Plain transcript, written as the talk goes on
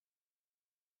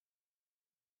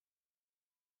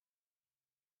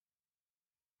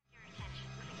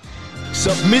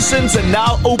Submissions are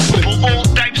now open. For all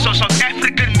types of South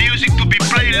African music to be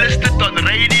playlisted on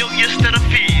Radio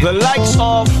Yesterday. The likes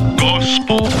of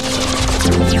gospel,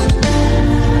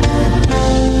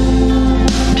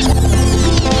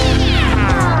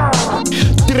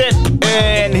 trap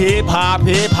en hip-hop.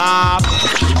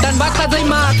 Dan wat gaat zij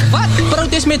maken? Wat?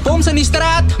 Protest met boms in die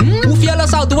straat? Hoeveel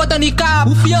zal doen aan die kaap?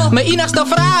 Hoeveel? Mijn enigste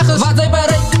vraag is wat zij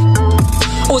bereikt.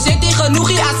 Zit die genoeg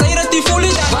hier als zij het die voelen?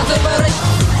 Wat zij bereikt.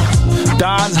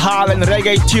 Dancehall en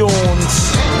reggae tunes.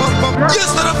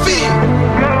 Yesterday.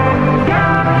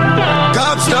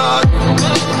 Kaapstad.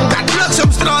 Dat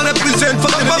Bliksomstraal represent voor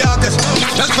de jagers.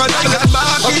 Dat van het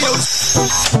maken.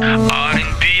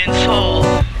 R&B en soul.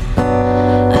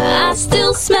 I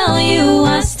still smell you,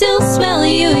 I still smell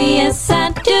you, yes I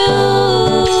do.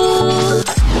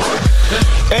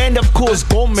 And of course,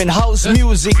 bomb and house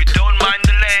music. We don't mind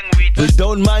the language. We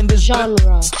don't mind the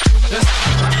genre.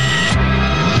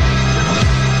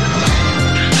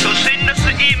 So send us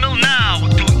an email now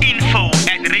to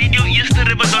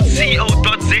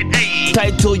info@radioeasterriver.co.za.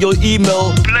 Title your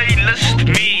email. Playlist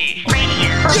me.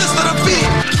 Yesterday.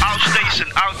 Our station,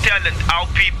 our talent, our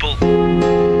people.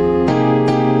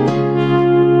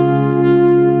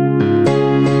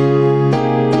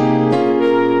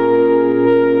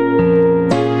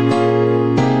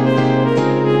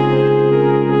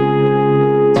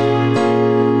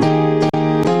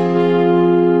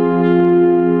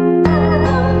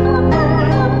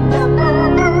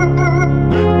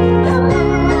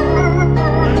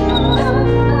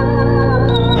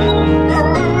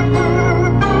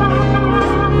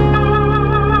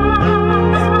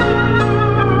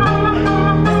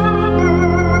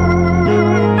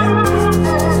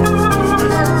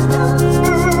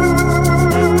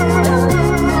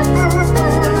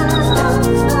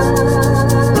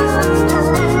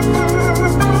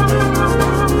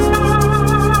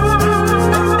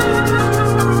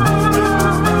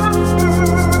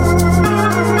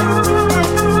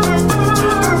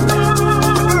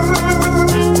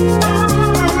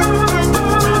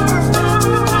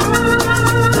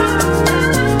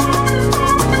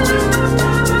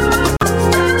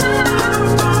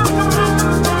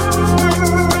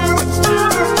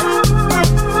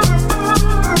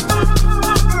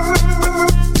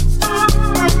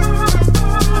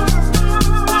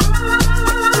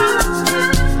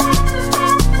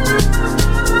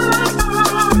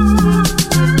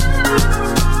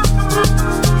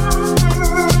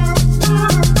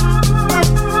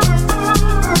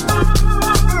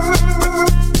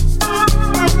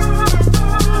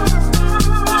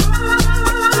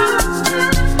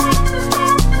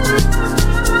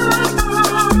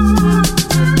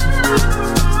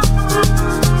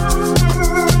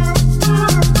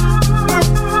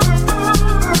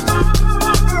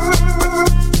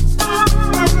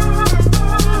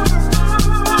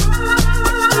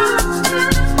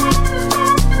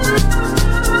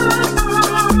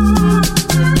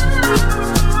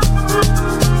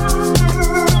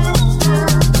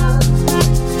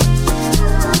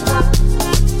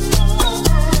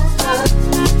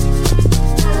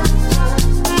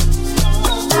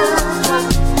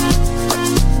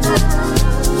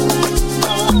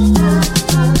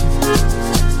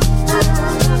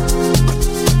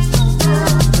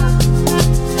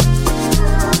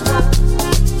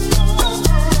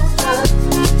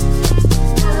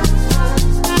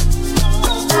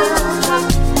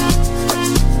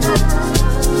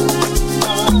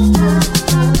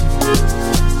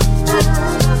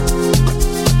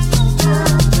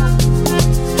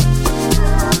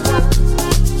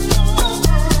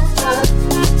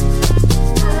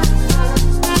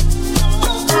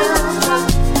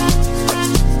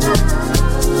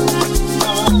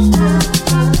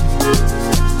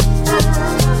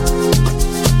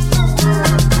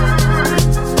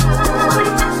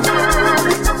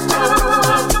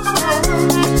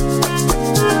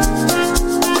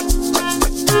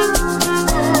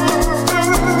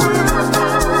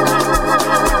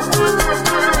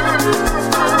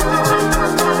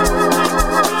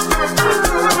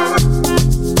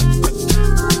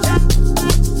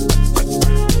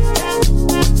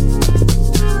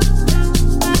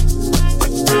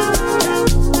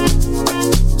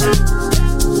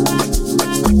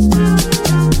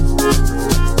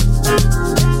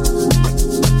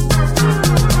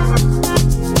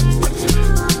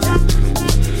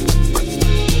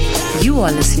 You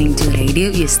are listening to Radio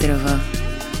Yesterday.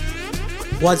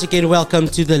 Once again, welcome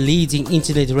to the leading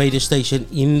internet radio station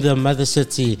in the mother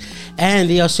city. And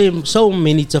there are so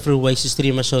many different ways to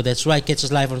stream our show. That's right, catch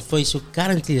us live on Facebook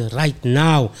currently right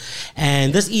now.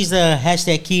 And this is the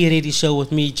hashtag Key Ready show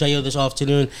with me, Jayo, this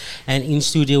afternoon. And in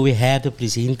studio, we have the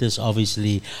presenters,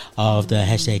 obviously, of the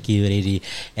hashtag Key Ready.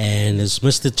 And it's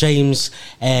Mr. James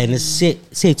and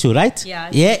Sethu, right? Yeah.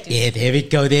 Yeah, there we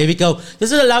go.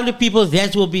 These are the lovely people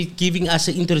that will be giving us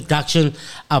an introduction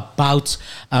about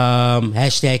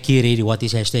hashtag Key Radio. What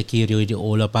is hashtag Key Radio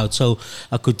all about? So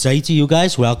I could say to you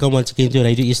guys, welcome once again to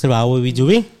Radio Easter. How are we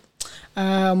doing? We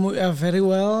are very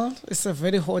well. It's a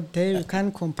very hot day. We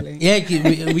can't complain. Yeah,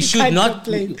 we should not.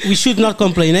 We should not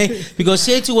complain, eh? Because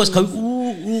Sethu was going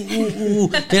ooh.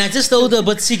 Then I just told her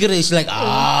about cigarettes. She's like,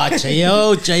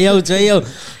 Jayo.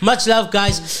 Much love,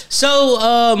 guys.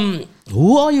 So,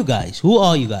 who are you guys?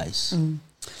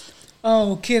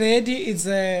 Oh, Kiredi is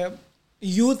a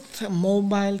youth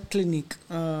mobile clinic.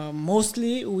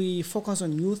 Mostly we focus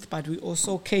on youth, but we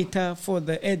also cater for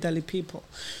the elderly people.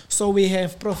 So we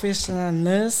have professional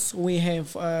nurse, we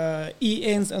have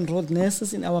ENs and road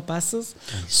nurses in our buses.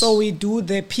 Nice. So we do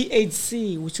the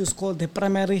PHC, which is called the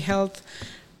primary health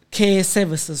care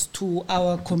services to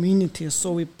our communities.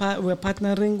 So we're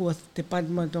partnering with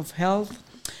Department of Health,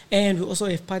 and we also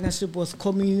have partnership with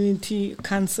community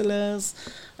counselors,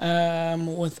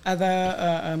 with other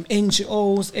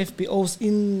NGOs, FBOs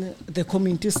in the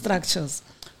community structures.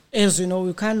 As you know,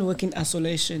 we can't work in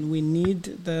isolation. We need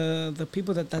the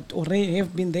people that already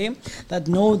have been there, that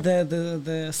know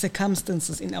the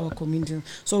circumstances in our community.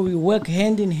 So we work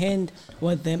hand in hand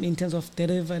with them in terms of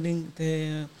delivering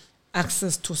the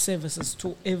access to services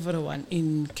to everyone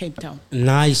in Cape Town.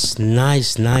 Nice.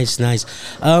 Sethu,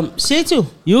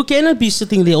 you cannot be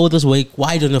sitting there all this way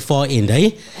quiet on the far end,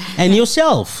 eh? And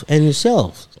yourself. Hi.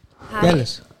 Tell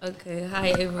us. Okay,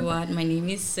 hi everyone. My name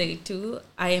is Sethu.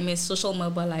 I am a social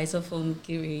mobilizer from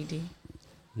Kiredi.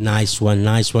 Nice one.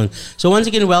 So once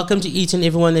again, welcome to each and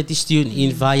everyone that is tuned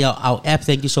in via our app.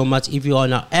 Thank you so much. If you're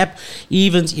on our app,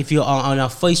 even if you are on our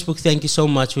Facebook, thank you so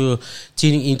much for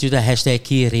tuning into the hashtag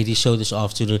Key Ready show this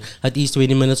afternoon. It is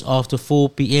 20 minutes after 4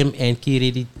 p.m. and Key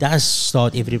Ready does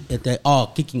start they are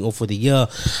kicking off for the year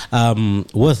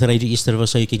with Radio Easter,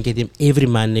 so you can get them every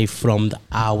Monday from the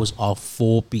hours of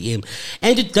 4 p.m.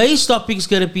 And today's topic is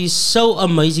going to be so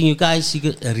amazing, you guys.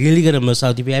 You're really going to miss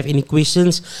out. If you have any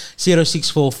questions,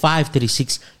 064-536-9095.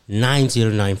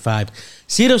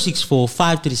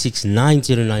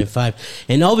 064-536-9095.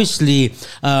 And obviously,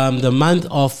 the month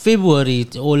of February,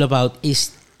 it's all about,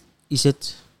 is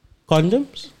it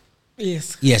condoms?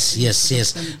 Yes.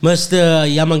 Mr.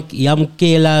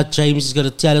 Yamkela James is going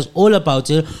to tell us all about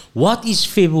it. What is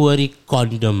February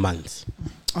Condom Month?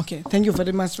 Okay, thank you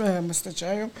very much, Mr.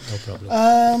 Jayo. No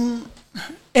problem.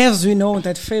 As we know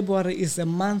that February is a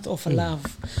month of love,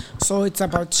 so it's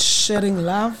about sharing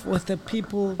love with the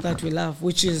people that we love,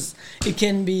 it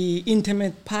can be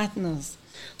intimate partners.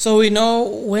 So we know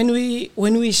when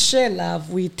we share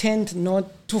love, we tend not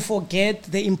to forget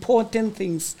the important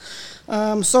things.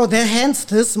 Hence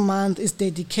this month is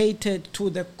dedicated to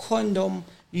the condom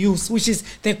use, which is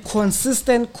the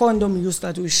consistent condom use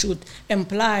that we should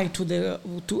imply to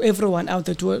everyone out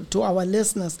there, to our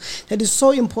listeners. That is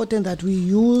so important that we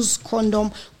use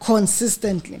condom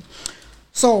consistently.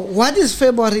 So what is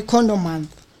February Condom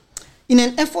Month? In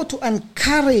an effort to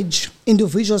encourage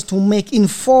individuals to make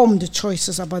informed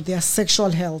choices about their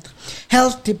sexual health,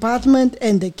 Health Department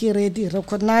and the Kiredi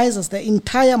recognizes the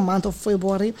entire month of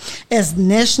February as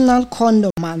National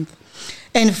Condom Month.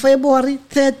 And February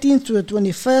 13th to the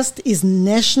 21st is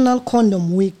National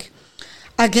Condom Week.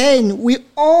 Again, we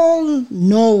all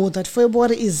know that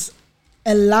February is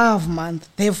a love month.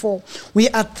 Therefore, we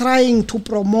are trying to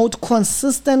promote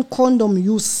consistent condom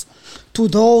use to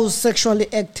those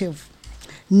sexually active.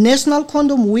 National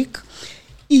Condom Week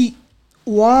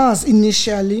was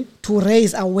initially to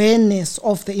raise awareness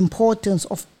of the importance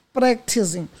of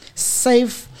practicing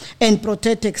safe and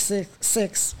protected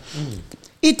sex.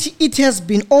 It has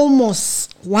been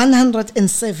almost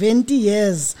 170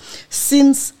 years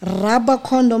since rubber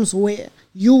condoms were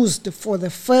used for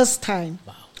the first time.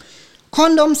 Wow.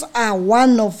 Condoms are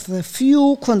one of the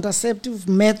few contraceptive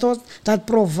methods that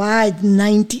provide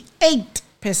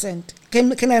 98%.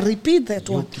 Can I repeat that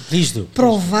one? Please do.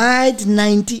 Provide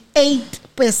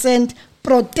 98%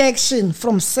 protection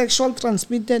from sexual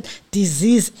transmitted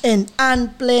disease and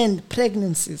unplanned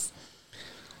pregnancies.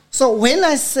 So when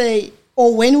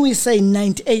we say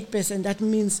 98%, that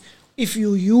means if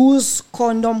you use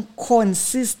condom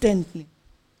consistently,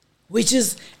 which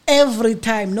is every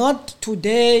time, not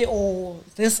today or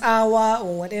this hour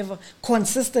or whatever,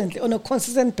 consistently, on a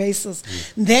consistent basis,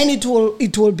 then it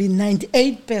will be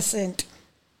 98%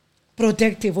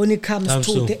 protective when it comes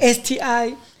to the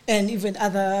STI and even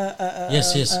other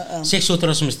sexual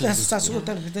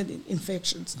transmitted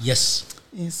infections. Yes.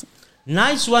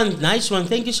 Nice one.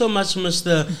 Thank you so much,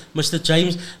 Mr.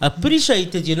 James.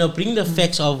 Appreciated, bring the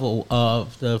facts of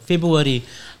the February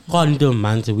condom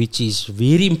month, which is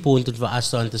very important for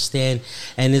us to understand.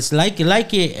 And it's like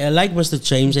Mr.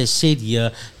 James has said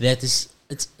here, that it's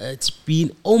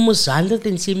been almost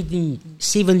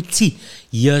 170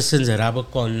 years since rubber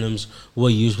condoms were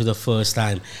used for the first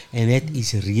time, and that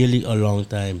is really a long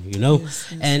time,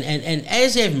 Yes. And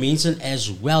as I've mentioned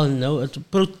as well,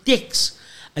 it protects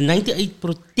a 98%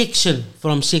 protection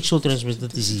from sexual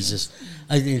transmitted diseases,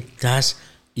 and it does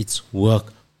its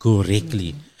work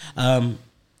correctly.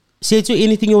 Sethu,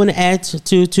 anything you want to add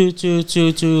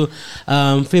to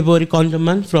February condom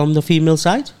month from the female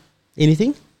side?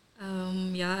 Anything?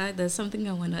 Yeah, there's something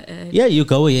I want to add. Yeah, you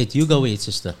go ahead,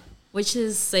 sister. Which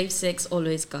is safe sex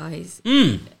always, guys.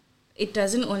 It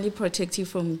doesn't only protect you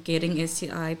from getting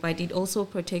STI, but it also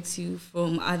protects you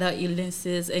from other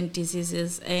illnesses and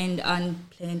diseases and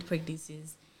unplanned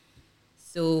pregnancies.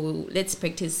 So let's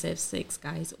practice safe sex,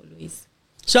 guys, always.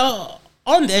 So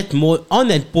on that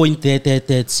point that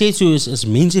Sethu is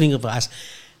mentioning of us,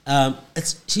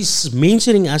 she's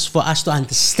mentioning us for us to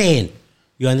understand.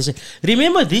 You understand?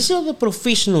 Remember, these are the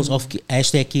professionals of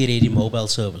 #KeyReady mobile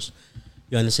service.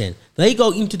 You understand? They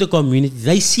go into the community,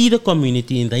 they see the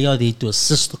community, and they are there to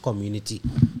assist the community.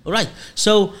 All right.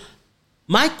 So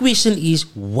my question is,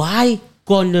 why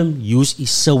condom use is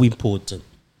so important?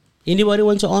 Anybody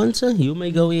want to answer? You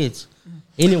may go ahead.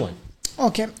 Anyone?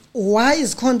 Okay. Why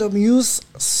is condom use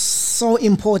so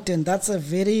important? That's a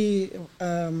very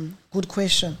good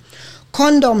question.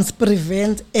 Condoms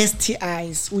prevent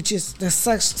STIs, which is the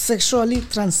sexually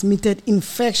transmitted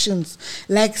infections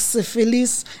like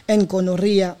syphilis and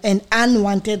gonorrhea and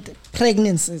unwanted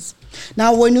pregnancies.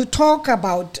 Now, when you talk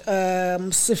about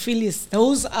syphilis,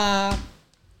 those are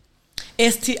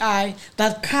STI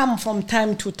that come from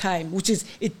time to time, which is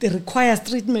it requires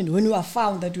treatment when you are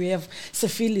found that you have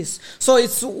syphilis. So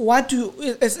it's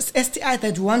STI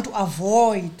that you want to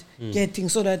avoid getting,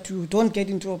 so that you don't get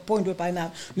into a point whereby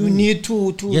now you need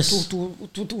to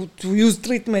use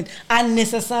treatment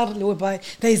unnecessarily, whereby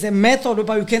there is a method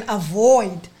whereby you can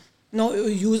avoid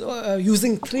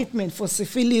using treatment for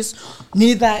syphilis,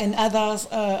 neither and others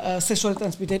sexually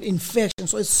transmitted infections.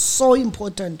 So it's so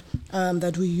important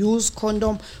that we use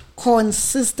condom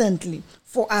consistently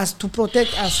for us to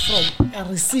protect us from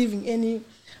receiving any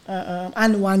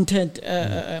unwanted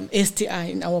STI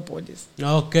in our bodies.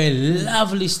 Okay,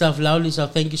 lovely stuff.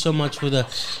 Thank you so much for the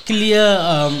clear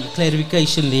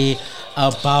clarification there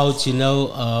about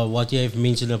what you have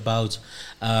mentioned about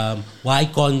why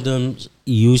condoms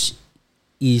use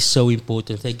is so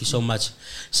important. Thank you so much.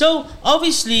 So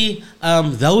obviously,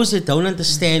 those that don't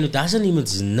understand, who doesn't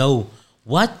even know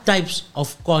what types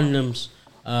of condoms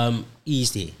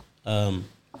is there.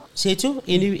 Sethu,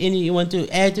 any you want to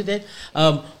add to that?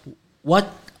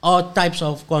 What are types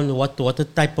of condoms? What the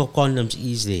type of condoms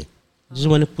is there? Just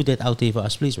want to put that out there for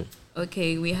us, please, man.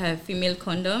 Okay, we have female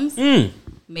condoms,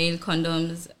 male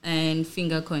condoms, and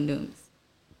finger condoms.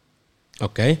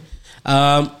 Okay.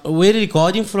 We're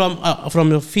recording from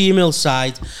the female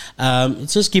side.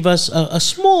 Just give us a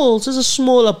small.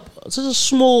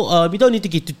 We don't need to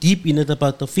get too deep in it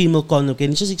about the female condom.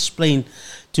 Can you just explain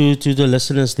to the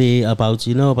listeners there about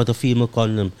about the female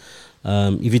condom?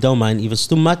 If you don't mind, if it's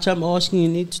too much, I'm asking you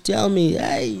need to tell me.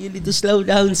 Hey, you need to slow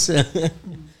down, sir.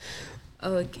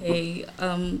 Okay.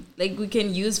 Like we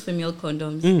can use female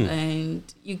condoms, and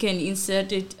you can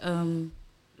insert it.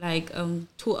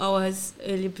 2 hours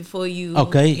early before you.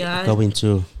 Okay, go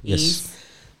into yes.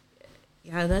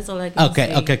 Yeah, that's all I can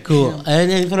say. Okay, cool. Yeah.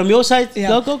 And from your side,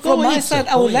 go. From my side,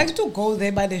 I would like to go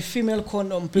there by the female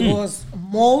condom, because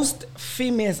most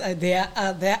females they're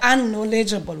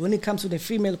unknowledgeable when it comes to the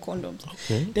female condoms.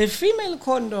 Okay. The female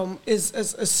condom is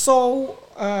so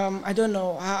I don't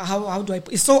know how do I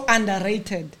put it, it's so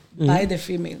underrated by the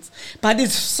females, but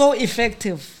it's so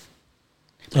effective.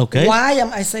 Okay. Why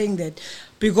am I saying that?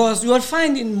 Because you will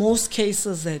find in most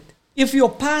cases that If your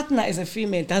partner is a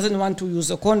female, doesn't want to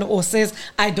use a condom or says,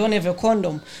 I don't have a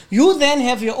condom, you then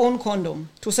have your own condom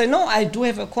to say, no, I do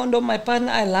have a condom. My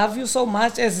partner, I love you so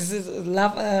much as this is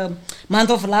love, month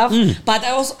of love, but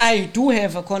I do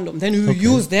have a condom. Then you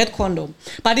use that condom.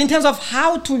 But in terms of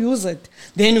how to use it,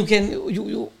 then you can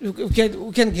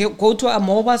go to our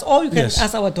mobiles, or you can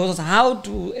ask our daughters how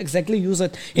to exactly use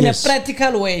it in a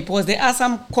practical way, because there are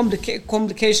some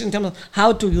complications in terms of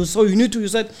how to use. So you need to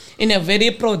use it in a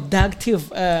very productive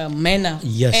manner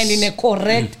and in a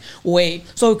correct way.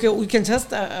 So we can just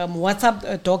WhatsApp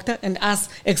a doctor and ask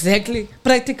exactly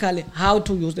practically how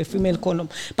to use the female condom.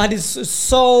 But it's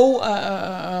so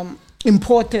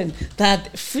important that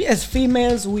as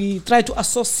females we try to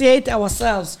associate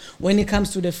ourselves when it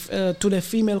comes to the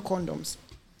female condoms.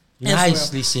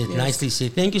 Nicely said. Nicely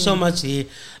said. Thank you so much,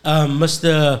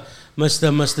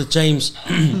 Mr. James,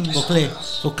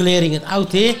 for clearing it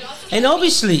out here. And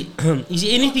obviously, is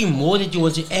there anything more that you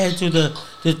want to add to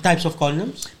the types of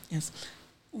condoms? Yes,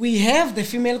 we have the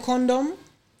female condom,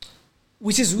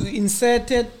 which is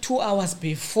inserted 2 hours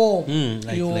before.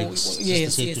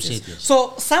 Yes.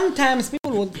 So sometimes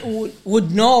people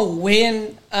would know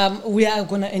when we are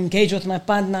going to engage with my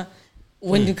partner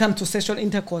when it comes to sexual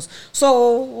intercourse.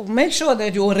 So make sure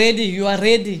that you are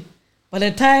ready. By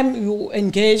the time you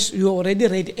engage, you're already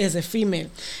ready as a female.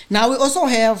 Now we also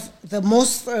have the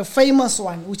most famous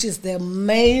one, which is the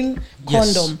male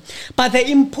condom. But the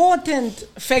important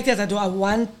factors that I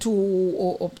want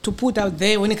to put out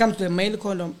there when it comes to the male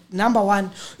condom, number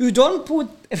one, you don't put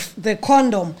the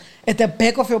condom at the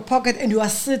back of your pocket and you are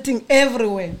sitting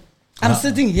everywhere. I'm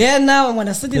sitting here now, I'm going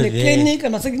to sit in a clinic,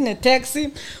 I'm sitting in a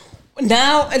taxi.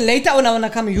 Now, later on, I want to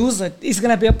come use it. It's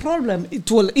going to be a problem. It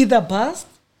will either burst,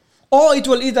 or it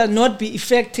will either not be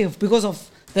effective because of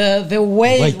the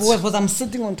way because I'm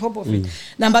sitting on top of it.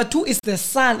 Number two is the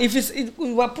sun. If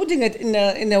we are putting it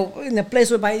in a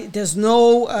place whereby there's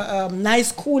no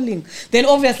nice cooling, then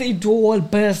obviously it will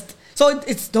burst. So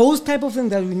it's those type of things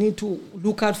that we need to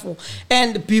look out for.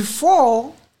 And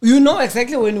before, you know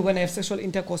exactly when you're going to have sexual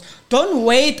intercourse. Don't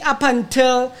wait up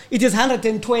until it is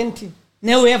 120.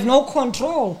 Now we have no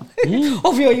control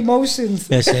of your emotions.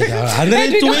 Yes,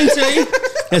 120.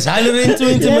 Yes,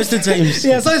 120, Mr. James.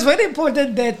 Yeah, so it's very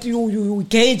important that you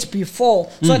gauge before,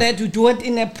 so that you do it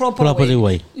in a proper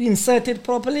way. Insert it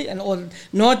properly and all,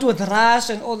 not with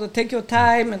rush and all. Take your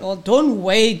time and all. Don't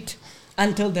wait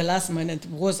until the last minute,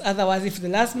 because otherwise, if the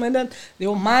last minute,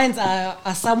 your minds are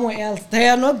somewhere else. They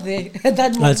are not there at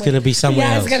that moment. It's going to be somewhere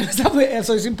else. It's going to be somewhere else.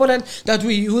 So it's important that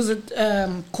we use it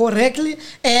correctly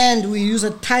and we use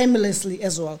it timelessly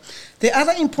as well. The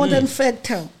other important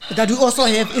factor that we also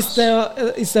have is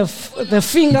the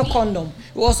finger condom.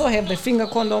 We also have the finger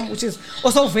condom, which is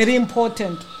also very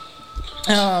important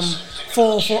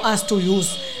for us to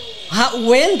use.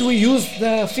 When do we use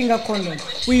the finger condom?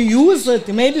 We use it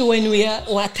maybe when we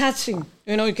are touching.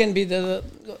 It can be I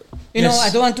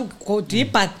don't want to go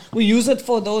deep, but we use it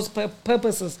for those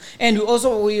purposes. And we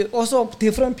also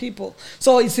different people.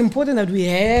 So it's important that we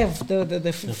have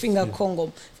the finger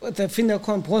condom,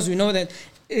 because we know that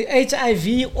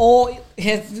HIV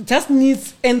just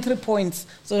needs entry points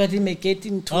so that it may get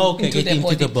into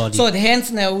the body. So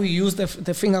hence now we use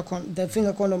the finger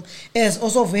condom as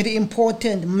also a very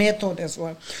important method as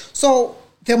well. So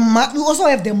we also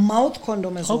have the mouth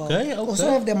condom as well. Okay. Also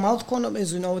have the mouth condom,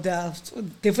 as you know, there are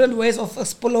different ways of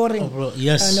exploring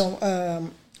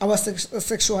our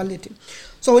sexuality.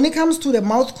 So when it comes to the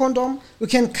mouth condom, we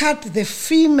can cut the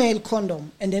female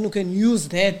condom, and then you can use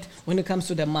that when it comes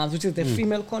to the mouth, which is the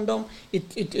female condom. You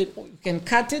can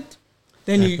cut it,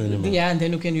 then and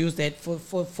then you can use that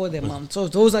for the mouth. So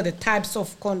those are the types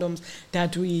of condoms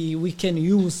that we can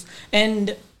use.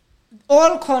 And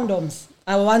all condoms,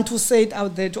 I want to say it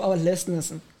out there to our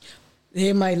listeners,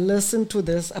 they might listen to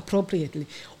this appropriately.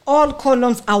 All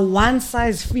condoms are one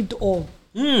size fit all.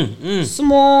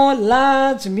 Small,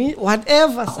 large,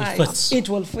 whatever size, it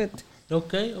will fit.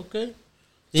 Okay.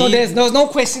 So there's no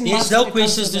question. There's no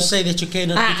questions to say that you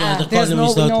cannot put the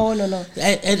condom. No.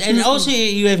 And also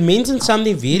you have mentioned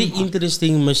something very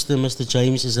interesting, Mr.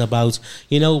 James, is about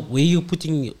where you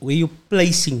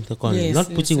placing the condom,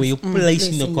 where you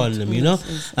placing the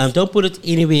condom. Don't put it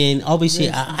anywhere. And obviously,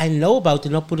 I know about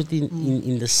it. Not put it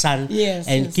in the sun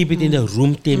and keep it in the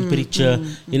room temperature.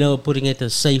 Putting it in a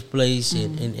safe place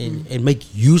and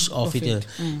make use of it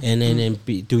and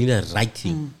be doing the right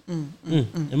thing.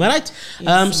 Am I right?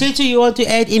 Sethu, you want to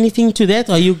add anything to that?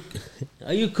 Are you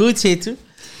good, Sethu?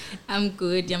 I'm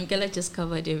good. Yamkela just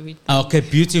covered everything. Okay,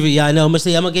 beautiful. Yeah, I know, Mr.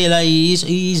 Yamkela,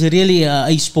 he's really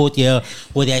a sport here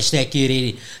with hashtag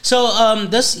Ready. So,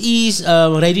 this is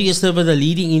Radio Yesterday, the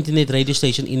leading internet radio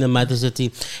station in the mother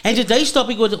city. And today's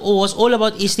topic was all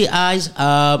about STIs,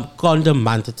 condom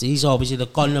month. It is obviously the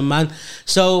condom month.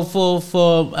 So, for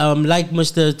like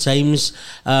Mr. James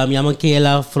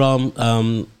Yamkela from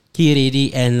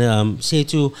Kiredi and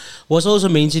Sethu was also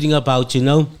mentioning about,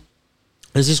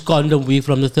 this is condom week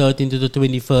from the 13th to the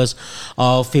 21st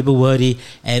of February,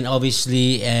 and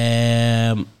obviously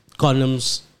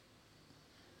condoms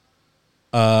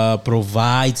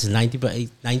provides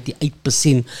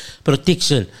 98%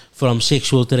 protection from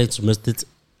sexual transmitted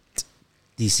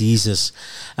diseases.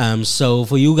 So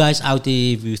for you guys out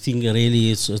there, if you think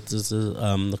really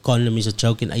the condom is a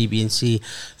joke in A, B, and C,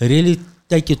 really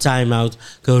take your time out,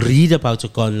 go read about a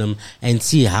condom and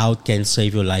see how it can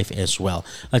save your life as well.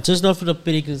 Just not for the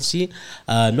pregnancy,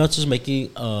 not just making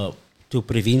to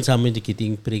prevent someone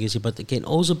getting pregnancy, but it can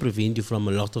also prevent you from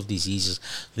a lot of diseases.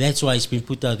 That's why it's been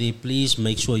put out there. Please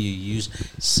make sure you use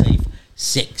safe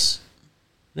sex.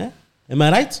 Yeah? Am I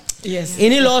right? Yes.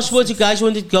 Any last words you guys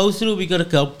want to go through? We're going to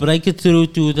go break it through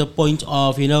to the point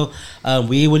of,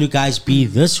 where will you guys be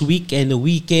this week and the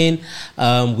weekend?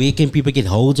 Where can people get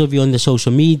hold of you on the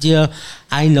social media?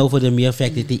 I know for the mere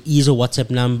fact that there is a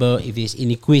WhatsApp number if there's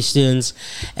any questions.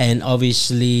 And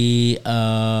obviously,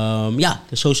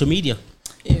 the social media.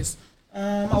 Yes.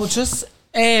 I will just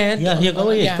add. Go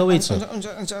ahead, sir. I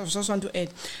just want to add.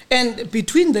 And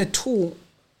between the two,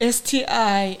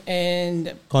 STI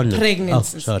and Condom.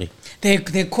 pregnancies. Oh, sorry.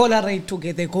 They correlate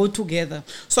together, they go together.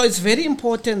 So it's very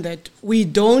important that we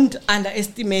don't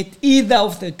underestimate either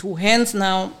of the two. Hence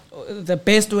now, the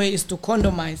best way is to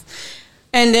condomize.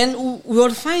 And then we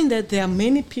will find that there are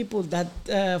many people that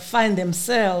find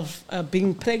themselves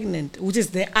being pregnant, which is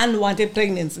the unwanted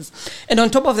pregnancies. And on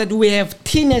top of that, we have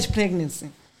teenage pregnancy.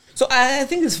 So I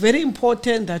think it's very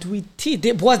important that we teach,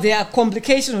 because there are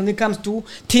complications when it comes to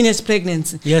teenage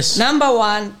pregnancy. Yes. Number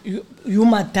one, you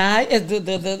might die,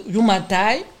 you might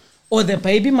die, or the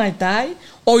baby might die,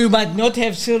 or you might not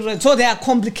have children. So there are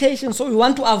complications. So we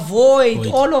want to avoid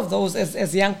all of those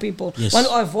as young people. Yes. Want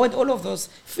to avoid all of those.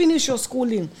 Finish your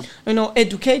schooling.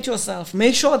 Educate yourself.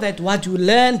 Make sure that what you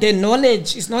learn, the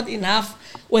knowledge is not enough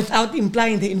without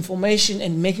implying the information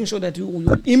and making sure that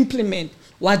you implement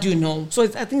what you know. So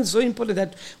I think it's so important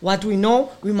that what we know,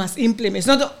 we must implement. It's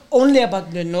not only about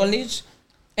the knowledge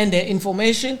and the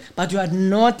information, but you are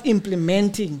not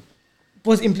implementing.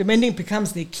 Because implementing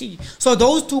becomes the key. So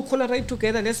those two collaborate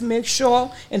together. Let's make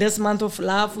sure in this month of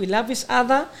love, we love each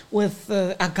other with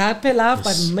agape love,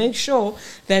 but make sure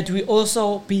that we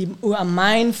also we are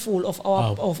mindful of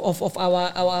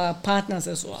our partners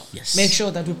as well. Yes. Make sure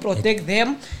that we protect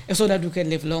them so that we can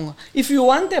live longer. If you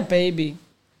want a baby,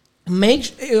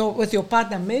 with your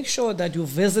partner, make sure that you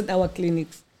visit our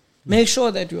clinics. Make sure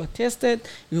that you are tested,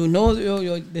 you know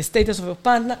the status of your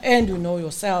partner, and you know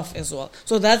yourself as well.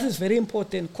 So that is very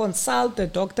important. Consult the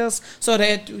doctors so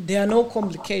that there are no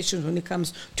complications when it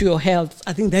comes to your health.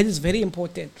 I think that is very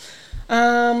important.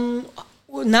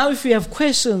 Now, if you have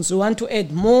questions, you want to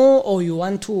add more, or we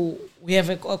have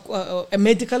a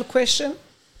medical question,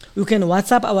 you can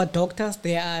WhatsApp our doctors.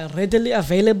 They are readily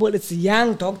available. It's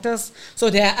young doctors, so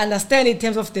they understand in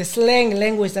terms of the slang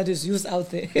language that is used out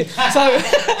there.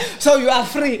 So you are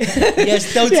free.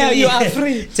 Yes, totally. Yeah, you are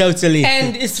free. Totally.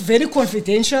 And it's very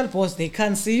confidential because they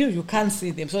can't see you, you can't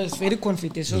see them. So it's very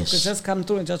confidential. Yes. You can just come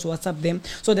through and just WhatsApp them.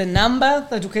 So the number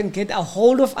that you can get a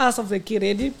hold of us, of the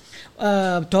Kiredi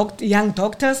young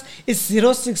doctors, is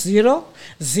 060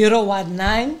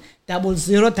 019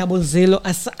 0000.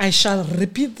 I shall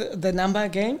repeat the number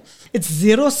again. It's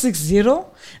 060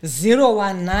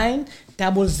 019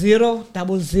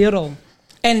 0000.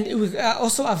 And we are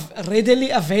also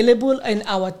readily available in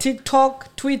our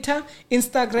TikTok, Twitter,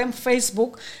 Instagram,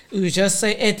 Facebook. You just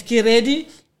say @Kiredi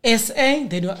SA,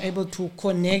 then you're able to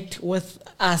connect with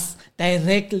us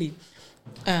directly.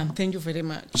 Thank you very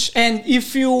much. And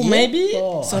if you maybe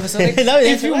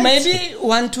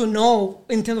want to know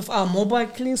in terms of our mobile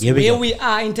clinics where we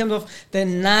are in terms of the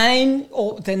nine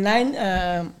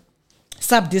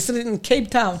sub-districts in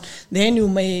Cape Town, then you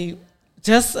may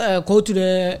just go to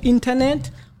the internet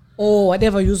or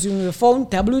whatever using your phone,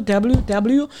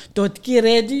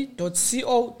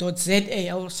 www.kiredi.co.za.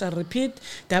 I shall repeat,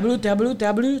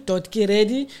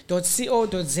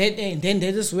 www.kiredi.co.za. And then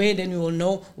that is where then you will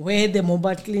know where the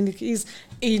mobile clinic is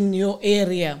in your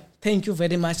area. Thank you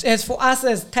very much. As for us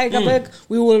as Tigerberg,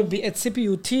 we will be at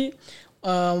CPUT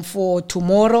for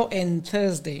tomorrow and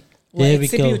Thursday. There we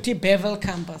CPUT go. Bevel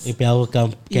Campus. Bevel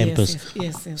Campus.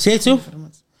 Yes. Sethu,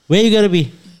 Where you gonna be?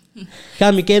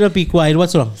 Come, you cannot be quiet.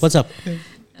 What's wrong? What's up? Nothing.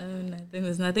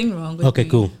 There's nothing wrong with Okay, me.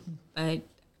 cool. But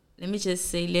let me just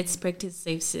say, let's practice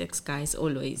safe sex, guys,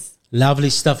 always. Lovely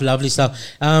stuff, lovely stuff.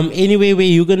 Anyway, where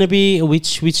you gonna be?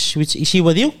 Which is she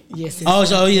with you? Yes. Oh,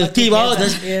 so your team. Oh,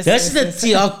 Yes, that's the yes.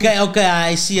 team. Okay,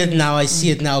 I see it now.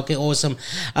 Okay, awesome.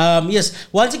 Yes.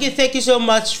 Once again, thank you so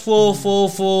much for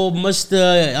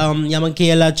Mr.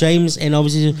 Yamkela, James, and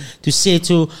obviously to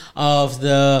Sethu of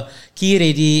the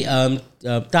Kiredi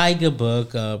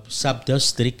Tigerberg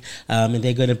sub-district, and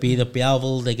they're going to be the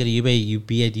Belleville, they're going to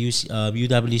be at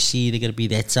UWC, they're going to be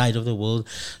that side of the world.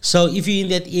 So if you're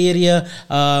in that area,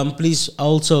 please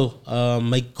also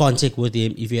make contact with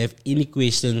them if you have any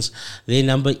questions. Their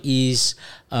number is,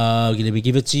 let me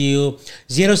give it to you,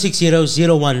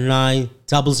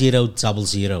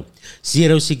 060-019-0000,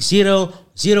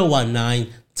 060-019-0000.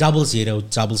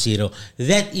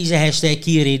 That is a hashtag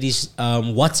Kireedi's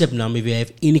WhatsApp number. If you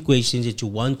have any questions that you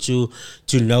want to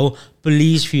know,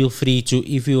 please feel free to.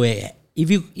 If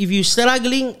you're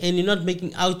struggling and you're not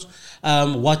making out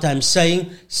what I'm saying,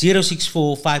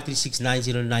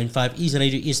 064-536-9095 is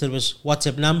Radio East River's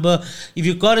WhatsApp number. If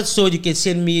you got it sorted, you can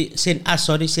send us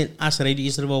Radio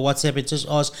East River WhatsApp and just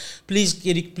ask, please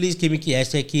give me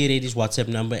hashtag Kireedi's WhatsApp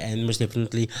number, and most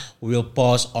definitely we'll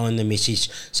pass on the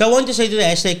message. So I want to say to the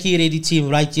hashtag Kireedi team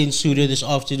right here in studio this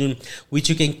afternoon, which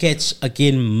you can catch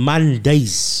again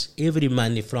Mondays, every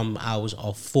Monday from hours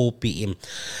of 4 p.m.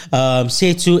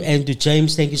 Sethu and to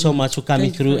James, thank you so much for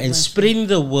coming through and spreading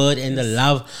the word and the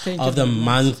love of the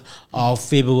month of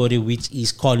February, which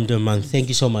is Condom Month. Thank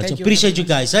you so much. Appreciate you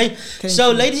guys.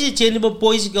 So, ladies and gentlemen,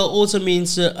 boys and girls, also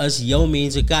means as yo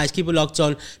means, guys, keep it locked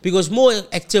on because more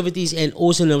activities and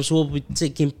awesomeness will be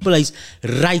taking place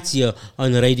right here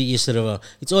on Radio East River.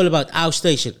 It's all about our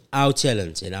station, our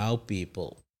talents, and our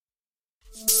people.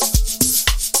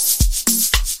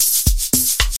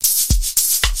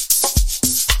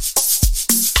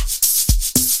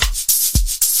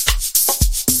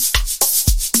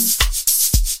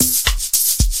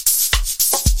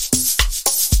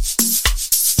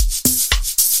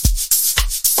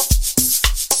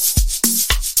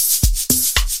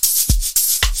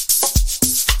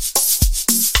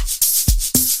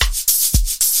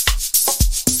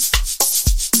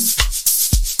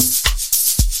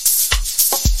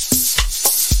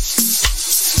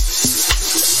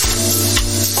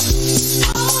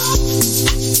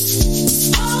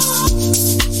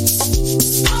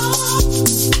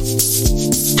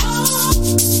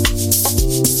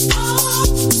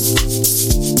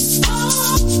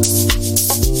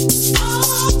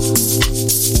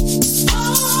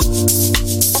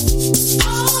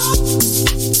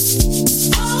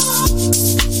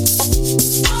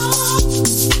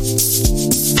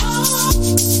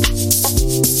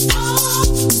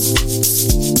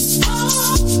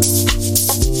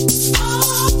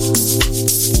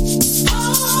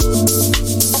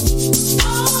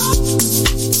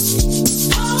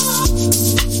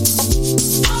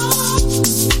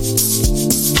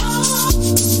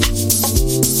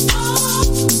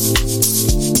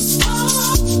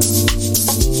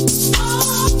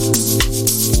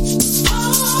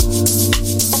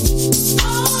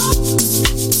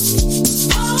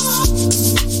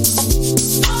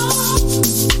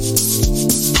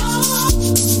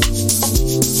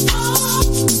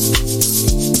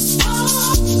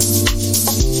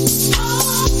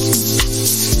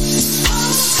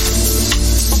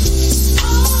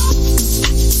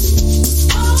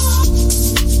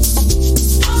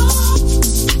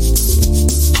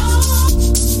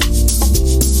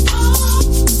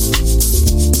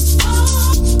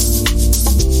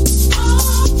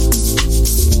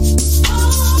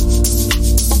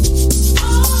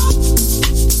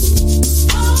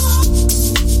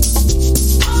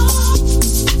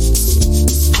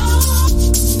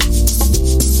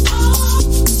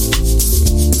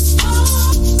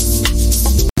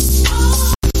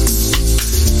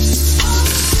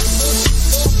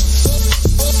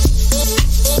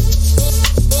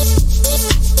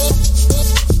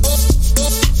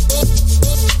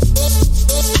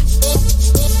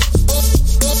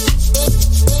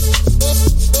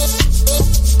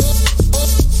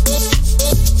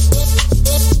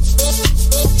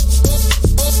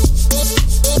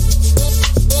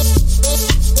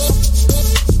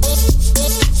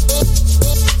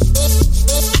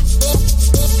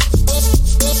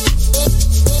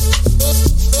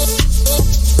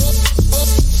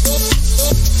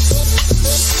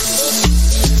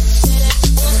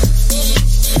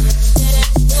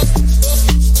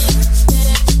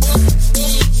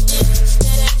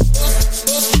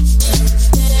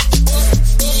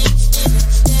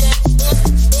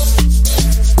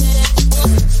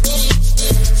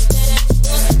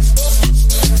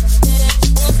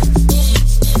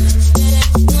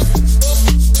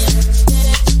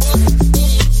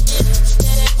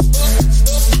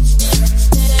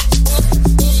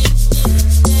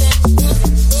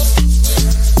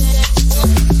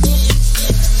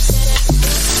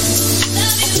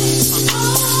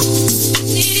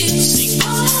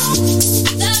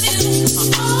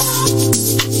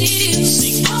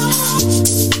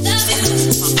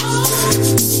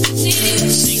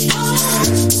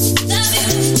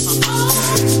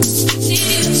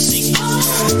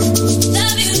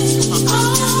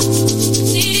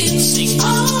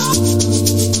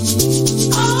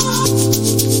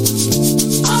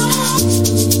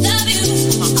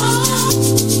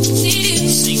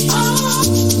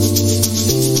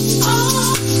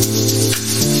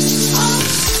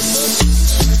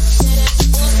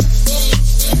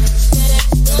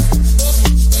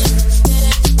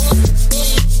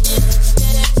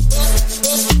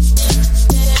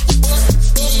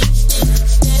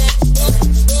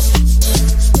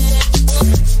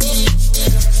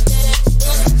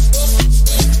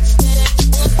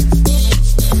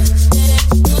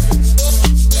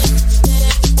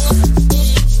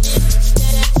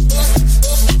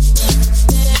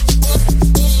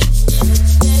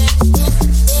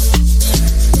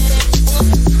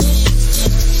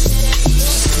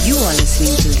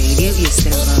 listening to Radio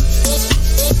Yesterova.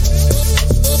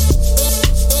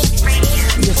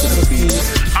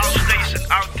 Our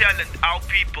station, our talent, our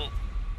people.